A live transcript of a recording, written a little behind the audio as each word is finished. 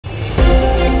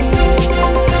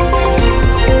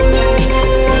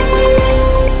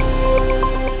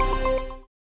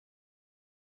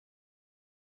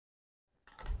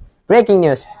Breaking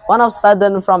news: one of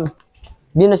students from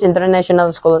Binus International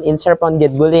School in Serpong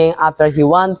get bullying after he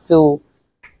wants to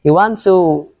go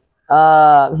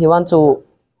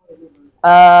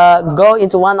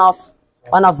into one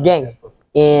of gang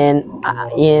in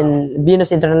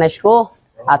Binus International School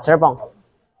at Serpong.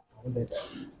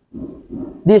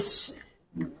 This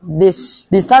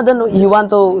student, he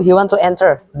want to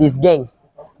enter this gang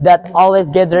that always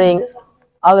gathering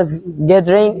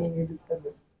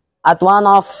at one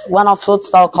of food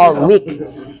stall called Week,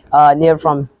 near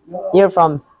from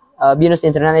Binus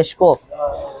International School.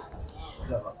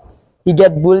 He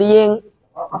get bullying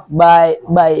by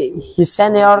his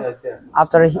senior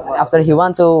after he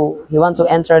want to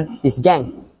enter this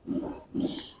gang.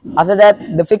 After that,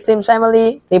 the victim's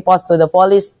family reports to the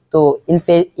police to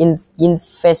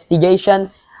investigation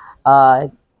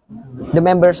the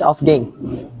members of gang.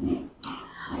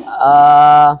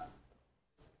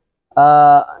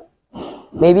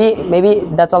 Maybe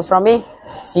that's all from me.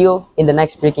 See you in the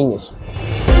next breaking news.